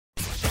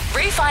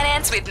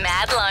Refinance with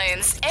Mad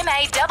Loans.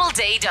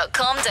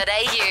 MADD.com.au.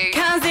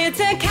 Cause it's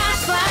a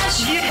cash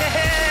flash.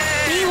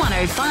 Yeah!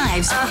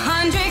 B105's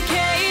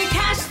 100k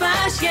cash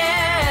flash,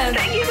 yeah.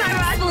 Thank you so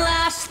much.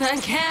 Flash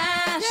the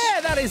cash.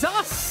 Yeah, that is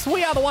us.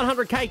 We are the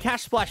 100k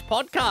Cash Splash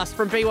podcast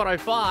from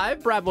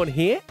B105. Bradwood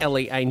here,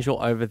 Ellie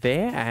Angel over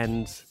there,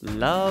 and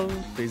love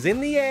is in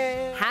the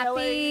air.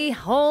 Happy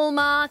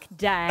Hallmark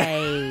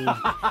Day.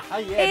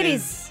 It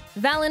is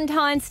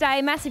Valentine's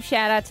Day. Massive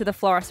shout out to the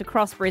florists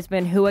across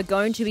Brisbane who are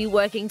going to be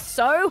working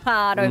so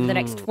hard over the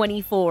next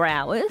 24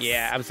 hours.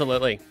 Yeah,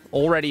 absolutely.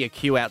 Already a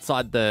queue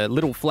outside the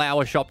little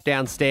flower shop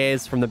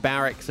downstairs from the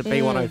barracks at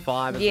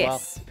B105 as yes.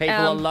 well.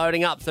 People are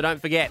loading up, so don't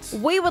forget.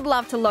 We would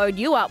love to load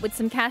you up with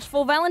some cash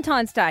for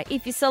Valentine's Day.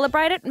 If you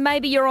celebrate it,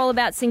 maybe you're all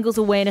about Singles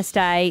Awareness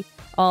Day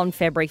on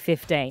February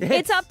 15. Yes.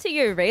 It's up to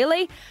you,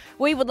 really.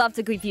 We would love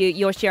to give you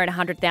your share at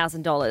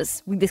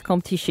 $100,000 with this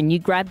competition. You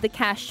grab the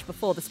cash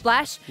before the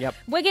splash. Yep.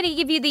 We're going to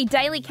give you the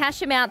daily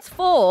cash amounts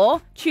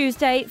for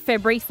Tuesday,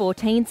 February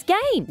 14th's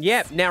game.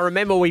 Yep. Now,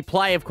 remember, we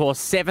play, of course,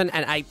 7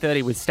 and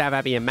 8:30 with Stav,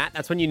 Abby and Matt.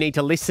 That's when you need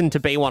to listen to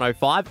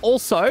B105.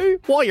 Also,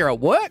 while you're at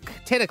work,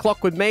 10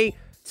 o'clock with me,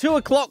 2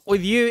 o'clock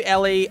with you,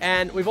 Ellie,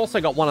 and we've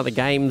also got one of the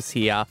games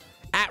here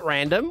at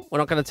random. We're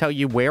not going to tell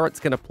you where it's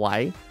going to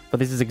play, but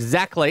this is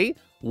exactly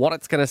what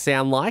it's going to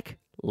sound like.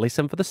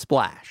 Listen for the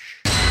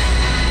splash.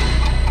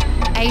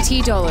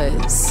 $80.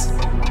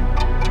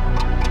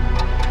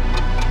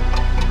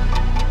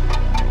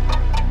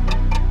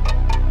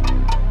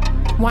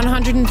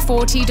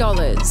 $140.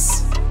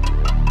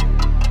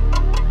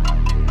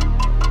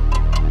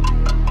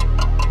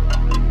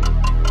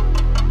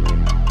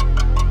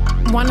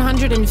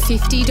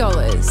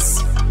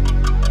 $150.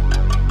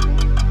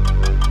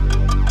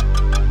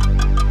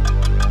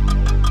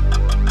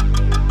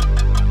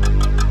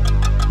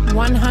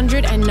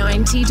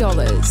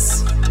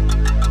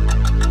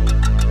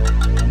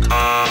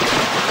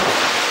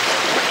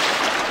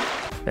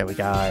 $190. There we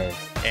go.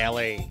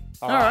 Ellie.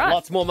 All right.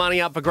 Lots more money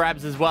up for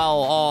grabs as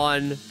well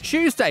on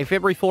Tuesday,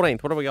 February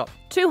 14th. What do we got?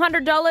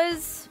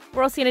 $200.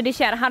 We're also going to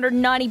dish out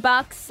 $190,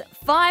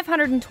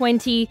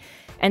 $520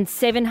 and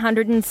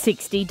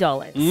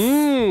 $760.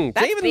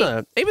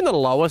 Even the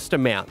lowest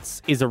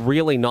amounts is a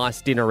really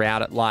nice dinner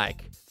out at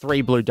like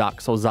 3 Blue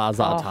Ducks or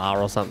Zaza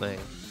Tar or something.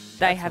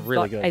 They have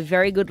really got good. a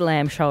very good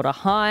lamb shoulder.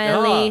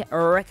 Highly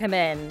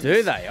recommend.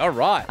 Do they? All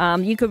right.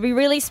 You could be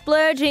really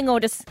splurging or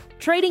just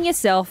treating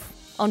yourself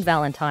on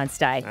Valentine's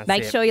Day.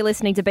 Make sure you're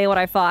listening to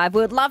B105.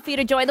 We would love for you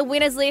to join the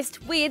winners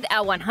list with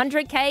our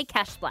 100k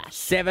cash splash.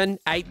 7,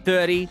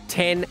 8:30,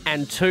 10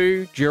 and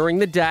 2 during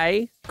the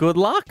day. Good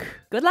luck.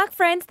 Good luck,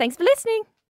 friends. Thanks for listening.